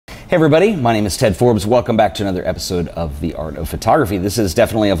Hey everybody, my name is Ted Forbes. Welcome back to another episode of The Art of Photography. This is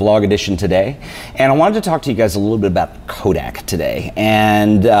definitely a vlog edition today, and I wanted to talk to you guys a little bit about Kodak today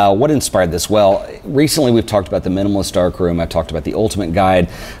and what inspired this. Well, recently we've talked about the minimalist darkroom. I've talked about the ultimate guide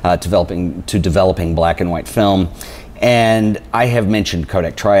to developing black and white film. And I have mentioned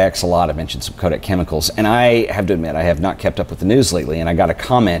Kodak Tri-X a lot. I've mentioned some Kodak chemicals, and I have to admit I have not kept up with the news lately. And I got a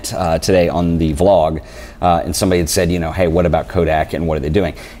comment today on the vlog, and somebody had said, you know, hey, what about Kodak and what are they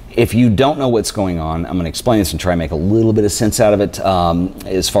doing? If you don't know what's going on, I'm going to explain this and try and make a little bit of sense out of it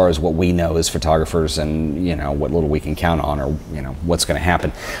as far as what we know as photographers and, you know, what little we can count on, or, you know, what's going to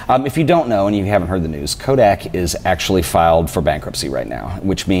happen. If you don't know and you haven't heard the news, Kodak is actually filed for bankruptcy right now,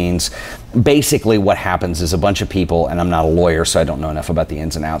 which means basically what happens is a bunch of people, and I'm not a lawyer so I don't know enough about the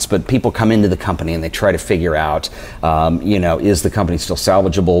ins and outs, but people come into the company and they try to figure out, you know, is the company still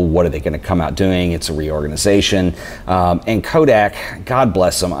salvageable? What are they going to come out doing? It's a reorganization. And Kodak, God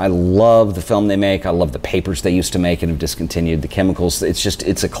bless them, I love the film they make. I love the papers they used to make and have discontinued. The chemicals,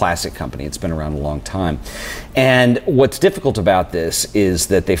 it's a classic company. It's been around a long time. And what's difficult about this is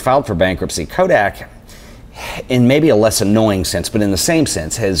that they filed for bankruptcy. Kodak, in maybe a less annoying sense, but in the same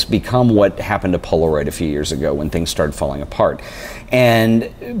sense, has become what happened to Polaroid a few years ago when things started falling apart.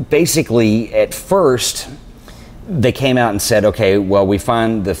 And basically, at first, they came out and said, okay, well, we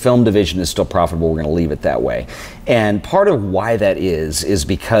find the film division is still profitable, we're going to leave it that way. And part of why that is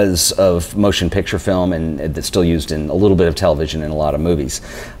because of motion picture film, and that's still used in a little bit of television and a lot of movies.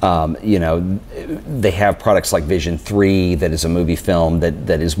 You know, they have products like Vision 3 that is a movie film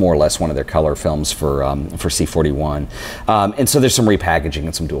that is more or less one of their color films for C41. And so there's some repackaging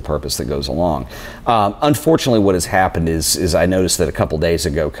and some dual purpose that goes along. Unfortunately, what has happened is I noticed that a couple days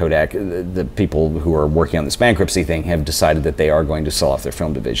ago, Kodak, the people who are working on this bankruptcy thing, have decided that they are going to sell off their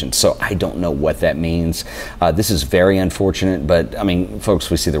film division. So I don't know what that means. This is very unfortunate, but I mean, folks,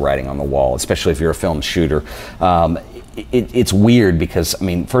 we see the writing on the wall, especially if you're a film shooter. It's weird because, I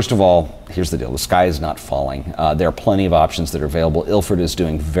mean, first of all, here's the deal. The sky is not falling. There are plenty of options that are available. Ilford is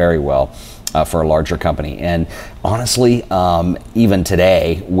doing very well for a larger company. And honestly, even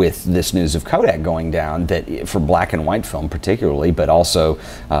today, with this news of Kodak going down, that for black and white film particularly, but also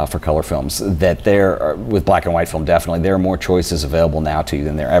for color films, that with black and white film definitely, there are more choices available now to you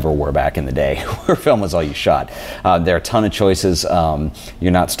than there ever were back in the day, where film was all you shot. There are a ton of choices.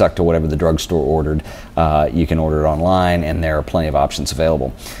 You're not stuck to whatever the drugstore ordered. You can order it online, and there are plenty of options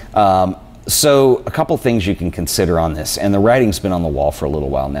available. So a couple things you can consider on this, and the writing's been on the wall for a little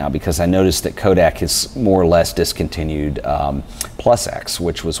while now, because I noticed that Kodak has more or less discontinued Plus X,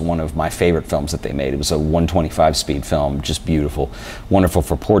 which was one of my favorite films that they made. It was a 125 speed film, just beautiful, wonderful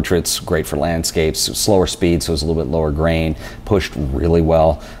for portraits, great for landscapes, slower speed, so it was a little bit lower grain, pushed really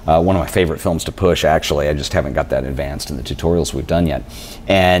well. One of my favorite films to push, actually. I just haven't got that advanced in the tutorials we've done yet.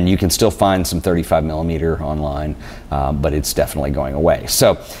 And you can still find some 35mm online, but it's definitely going away.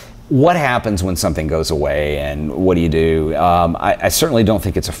 So what happens when something goes away, and what do you do? I certainly don't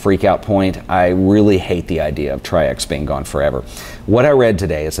think it's a freak out point. I really hate the idea of Tri-X being gone forever. What I read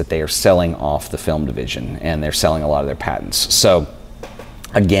today is that they are selling off the film division, and they're selling a lot of their patents. So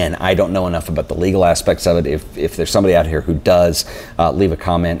again, I don't know enough about the legal aspects of it. If there's somebody out here who does, leave a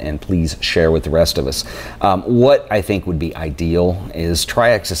comment and please share with the rest of us. What I think would be ideal is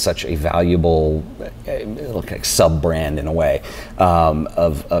Tri-X is such a valuable like sub-brand in a way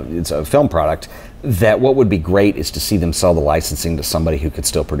it's a film product, that what would be great is to see them sell the licensing to somebody who could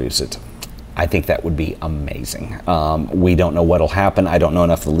still produce it. I think that would be amazing. We don't know what'll happen. I don't know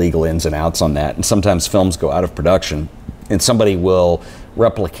enough of the legal ins and outs on that. And sometimes films go out of production and somebody will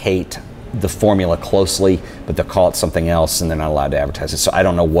replicate the formula closely, but they'll call it something else and they're not allowed to advertise it. So I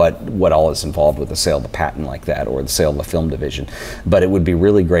don't know what all is involved with the sale of a patent like that, or the sale of a film division. But it would be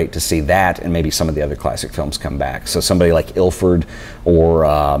really great to see that, and maybe some of the other classic films come back. So somebody like Ilford, or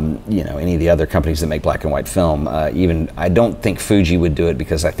you know, any of the other companies that make black and white film. Even I don't think Fuji would do it,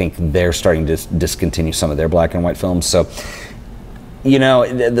 because I think they're starting to discontinue some of their black and white films. So, you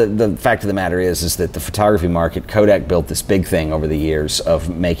know, the fact of the matter is that the photography market, Kodak built this big thing over the years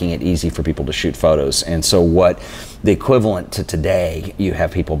of making it easy for people to shoot photos. And so what the equivalent to today, you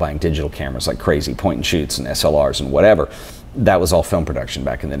have people buying digital cameras like crazy, point and shoots and SLRs and whatever. That was all film production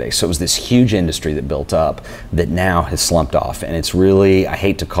back in the day. So it was this huge industry that built up that now has slumped off. And it's really, I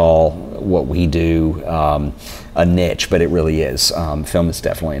hate to call what we do a niche, but it really is. Film is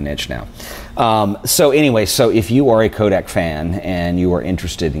definitely a niche now. So anyway, so if you are a Kodak fan and you are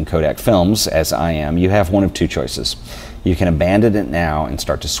interested in Kodak films, as I am, you have one of two choices. You can abandon it now and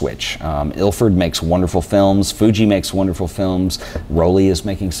start to switch. Ilford makes wonderful films. Fuji makes wonderful films. Rolly is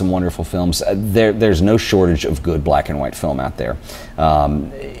making some wonderful films. There's no shortage of good black and white film out there.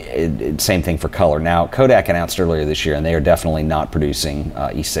 Same thing for color. Now, Kodak announced earlier this year, and they are definitely not producing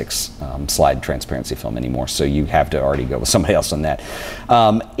E6 slide transparency film anymore, so you have to already go with somebody else on that.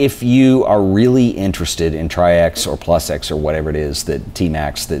 If you are really interested in Tri-X or Plus X or whatever it is, that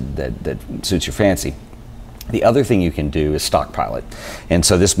T-Max that suits your fancy, the other thing you can do is stockpile it. And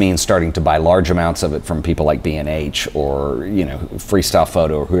so this means starting to buy large amounts of it from people like B&H or, Freestyle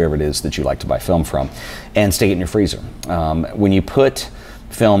Photo or whoever it is that you like to buy film from, and stick it in your freezer. When you put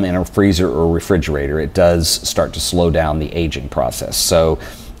film in a freezer or refrigerator, it does start to slow down the aging process. So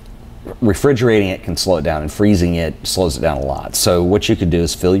refrigerating it can slow it down, and freezing it slows it down a lot. So what you could do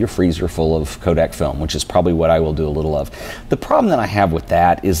is fill your freezer full of Kodak film, which is probably what I will do a little of. The problem that I have with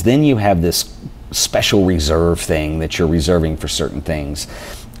that is then you have this special reserve thing that you're reserving for certain things.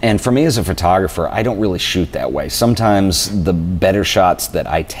 And for me as a photographer, I don't really shoot that way. Sometimes the better shots that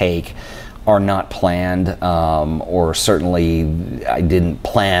I take are not planned, or certainly I didn't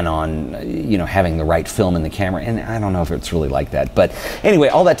plan on having the right film in the camera, and I don't know if it's really like that. But anyway,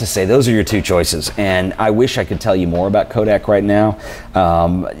 all that to say, those are your two choices, and I wish I could tell you more about Kodak right now.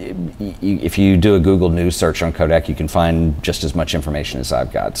 If you do a Google News search on Kodak, you can find just as much information as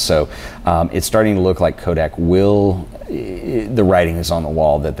I've got. So it's starting to look like Kodak will, the writing is on the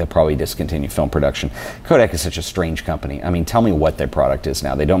wall that they'll probably discontinue film production. Kodak is such a strange company. I mean, tell me what their product is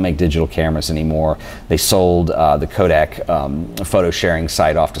now. They don't make digital cameras anymore. They sold the Kodak photo sharing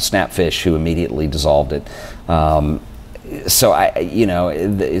site off to Snapfish, who immediately dissolved it. So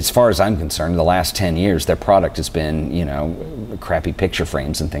as far as I'm concerned, the last 10 years, their product has been, crappy picture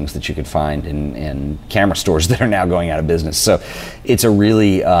frames and things that you could find in camera stores that are now going out of business. So it's a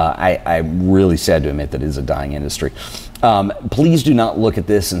really, I'm really sad to admit that it is a dying industry. Please do not look at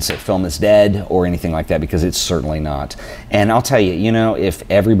this and say film is dead or anything like that, because it's certainly not. And I'll tell you, if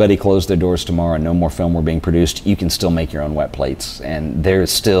everybody closed their doors tomorrow and no more film were being produced, you can still make your own wet plates, and there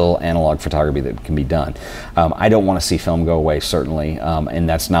is still analog photography that can be done. I don't want to see film go away, certainly, and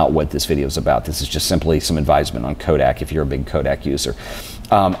that's not what this video is about. This is just simply some advisement on Kodak if you're a big Kodak user.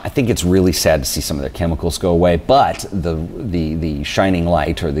 I think it's really sad to see some of their chemicals go away, but the shining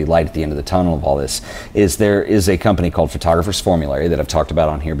light, or the light at the end of the tunnel of all this, is there is a company called Photographer's Formulary that I've talked about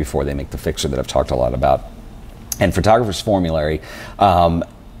on here before. They make the fixer that I've talked a lot about. And Photographer's Formulary,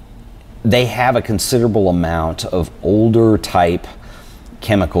 they have a considerable amount of older type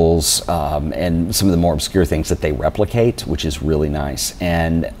chemicals and some of the more obscure things that they replicate, which is really nice.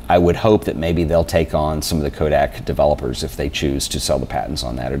 And I would hope that maybe they'll take on some of the Kodak developers if they choose to sell the patents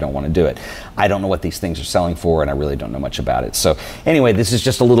on that or don't want to do it. I don't know what these things are selling for, and I really don't know much about it. So anyway, this is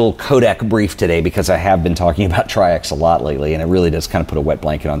just a little Kodak brief today, because I have been talking about Tri-X a lot lately, and it really does kind of put a wet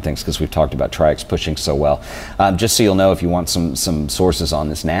blanket on things because we've talked about Tri-X pushing so well. Just so you'll know, if you want some sources on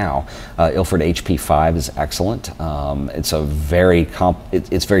this now, Ilford HP5 is excellent. It's a very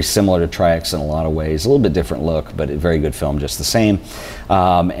it's very similar to Tri-X in a lot of ways, a little bit different look, but a very good film just the same.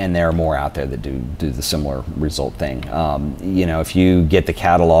 And there are more out there that do the similar result thing. If you get the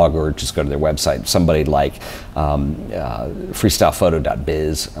catalog or just go to their website, somebody like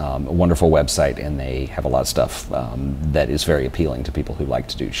freestylephoto.biz, a wonderful website, and they have a lot of stuff that is very appealing to people who like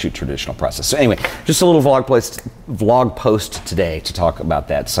to shoot traditional process. So anyway, just a little vlog post today to talk about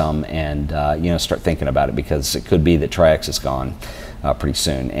that some, and start thinking about it, because it could be that Tri-X is gone pretty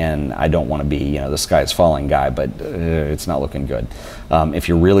soon, and I don't want to be the sky is falling guy, but it's not looking good. If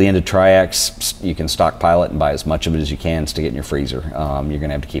you're really into Tri-X, you can stockpile it and buy as much of it as you can, stick it in your freezer. You're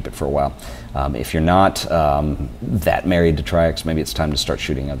gonna have to keep it for a while. If you're not that married to Tri-X, maybe it's time to start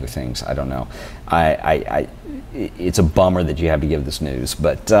shooting other things. I don't know. It's a bummer that you have to give this news,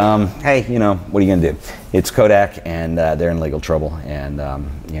 but hey, what are you gonna do? It's Kodak, and they're in legal trouble, and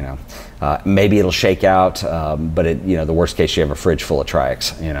maybe it'll shake out, but the worst case, you have a fridge full of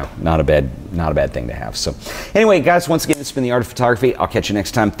Tri-X. Not a bad thing to have. So anyway, guys, once again, it's been The Art of Photography. I'll catch you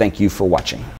next time. Thank you for watching.